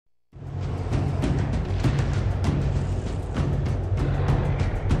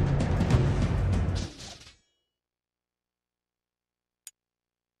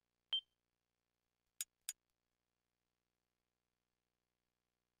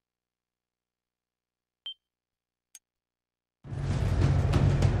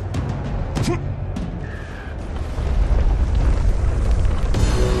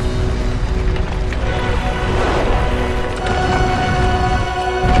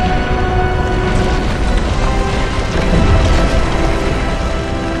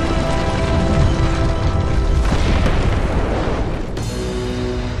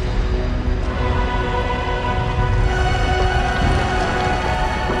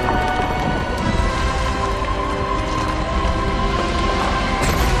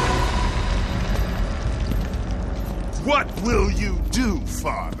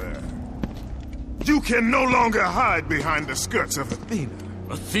can no longer hide behind the skirts of Athena.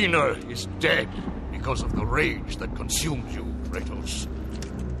 Athena is dead because of the rage that consumes you, Kratos.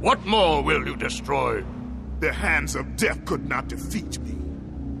 What more will you destroy? The hands of death could not defeat me.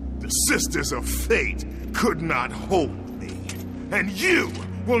 The sisters of fate could not hold me. And you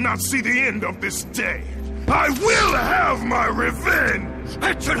will not see the end of this day. I will have my revenge!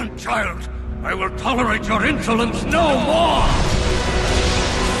 Excellent, child! I will tolerate your insolence no more!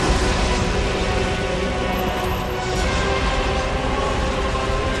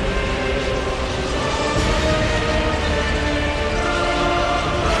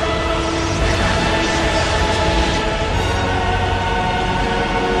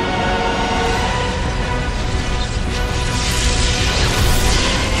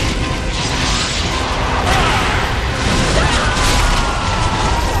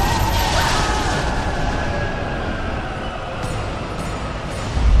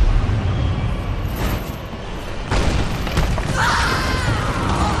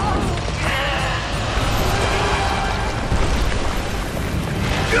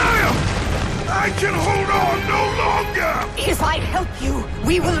 I can hold on no longer! If I help you,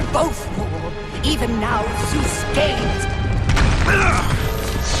 we will both fall. Even now, Zeus gains.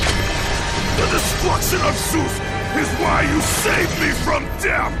 The destruction of Zeus is why you saved me from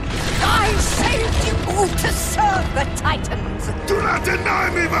death! I saved you to serve the Titans! Do not deny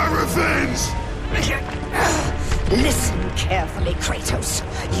me my revenge! Listen carefully, Kratos.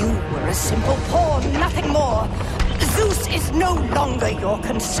 You were a simple pawn, nothing more. Zeus is no longer your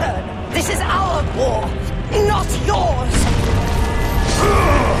concern. This is our war, not yours!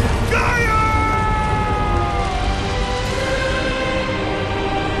 Gaia!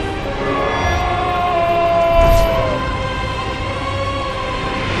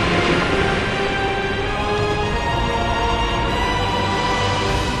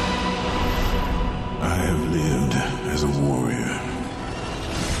 I have lived as a warrior.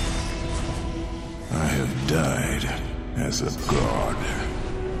 I have died as a god.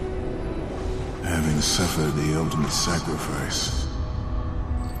 Having suffered the ultimate sacrifice,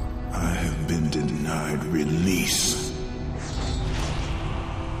 I have been denied release.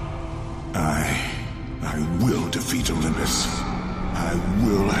 I will defeat Olympus. I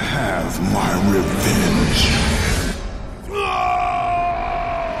will have my revenge.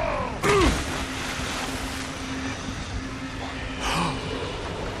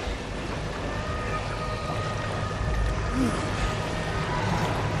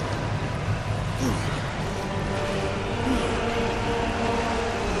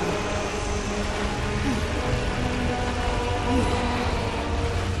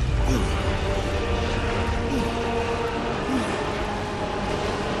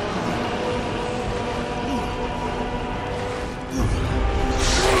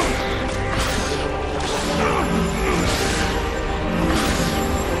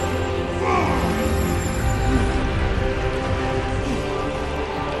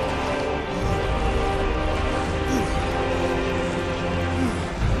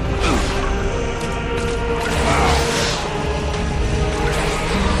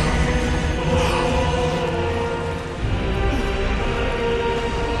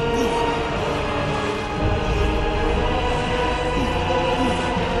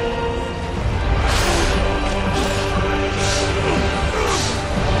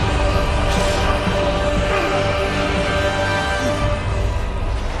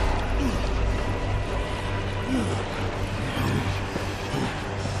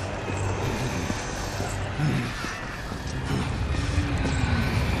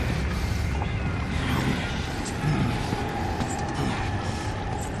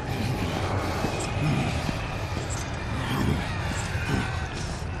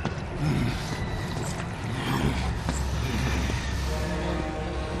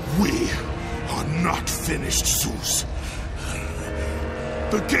 We are not finished, Zeus.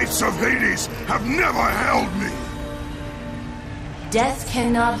 The gates of Hades have never held me. Death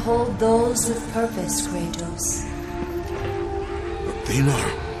cannot hold those with purpose, Kratos. Athena?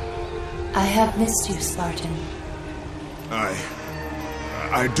 I have missed you, Spartan.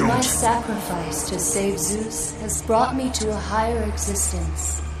 I don't... My sacrifice to save Zeus has brought me to a higher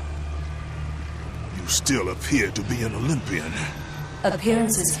existence. You still appear to be an Olympian.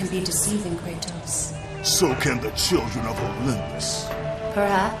 Appearances can be deceiving, Kratos. So can the children of Olympus.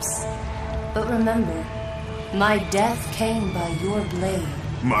 Perhaps. But remember, my death came by your blade.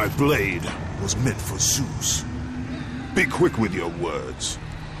 My blade was meant for Zeus. Be quick with your words.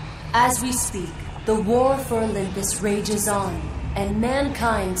 As we speak, the war for Olympus rages on, and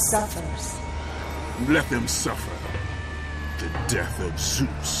mankind suffers. Let them suffer the death of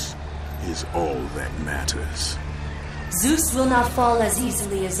Zeus. is all that matters. Zeus will not fall as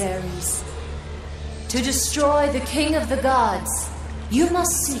easily as Ares. To destroy the king of the gods, you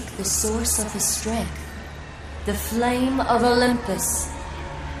must seek the source of his strength, the flame of Olympus.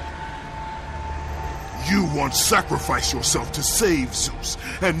 You once sacrificed yourself to save Zeus,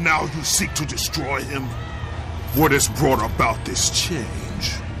 and now you seek to destroy him? What has brought about this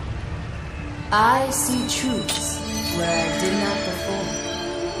change? I see truths where I did not before.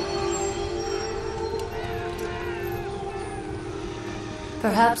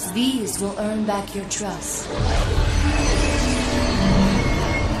 Perhaps these will earn back your trust.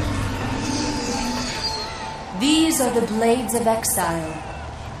 These are the Blades of Exile.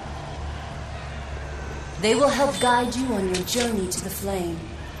 They will help guide you on your journey to the flame.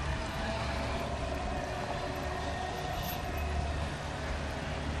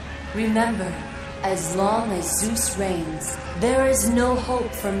 Remember, as long as Zeus reigns, there is no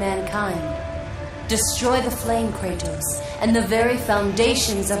hope for mankind. Destroy the flame, Kratos, and the very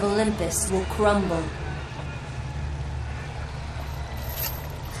foundations of Olympus will crumble.